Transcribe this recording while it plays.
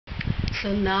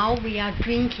So now we are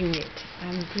drinking it.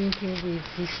 I'm drinking with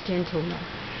this gentleman,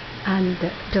 and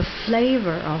the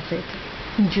flavor of it.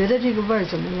 你觉得这个味儿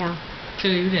怎么样？这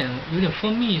个有点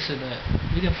蜂蜜似的，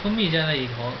有点蜂蜜加在里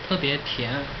头，特别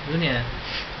甜，有点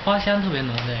花香特别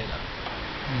浓。这个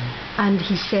，And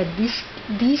he said this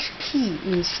tea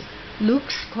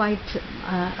looks quite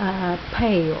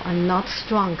pale and not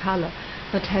strong color,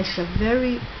 but has a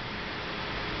very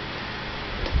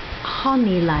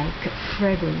honey-like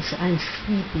fragrance and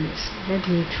sweetness. Let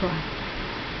me try.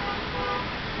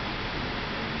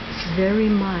 It's very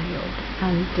mild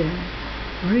and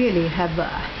really have a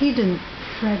hidden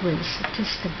fragrance,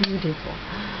 just beautiful.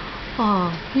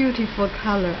 Oh, beautiful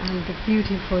color and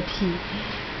beautiful tea.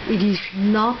 It is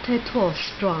not at all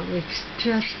strong. It's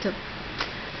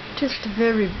just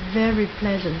very, very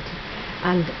pleasant.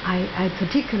 And I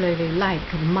particularly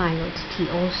like mild tea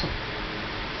also.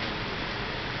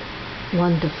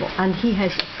 Wonderful. And he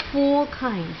has 4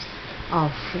 kinds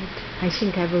of it. I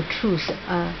think I will choose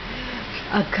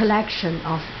a collection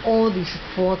of all these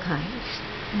 4 kinds.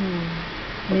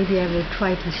 Maybe I will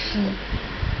try to see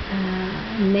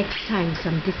next time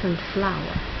some different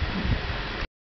flower.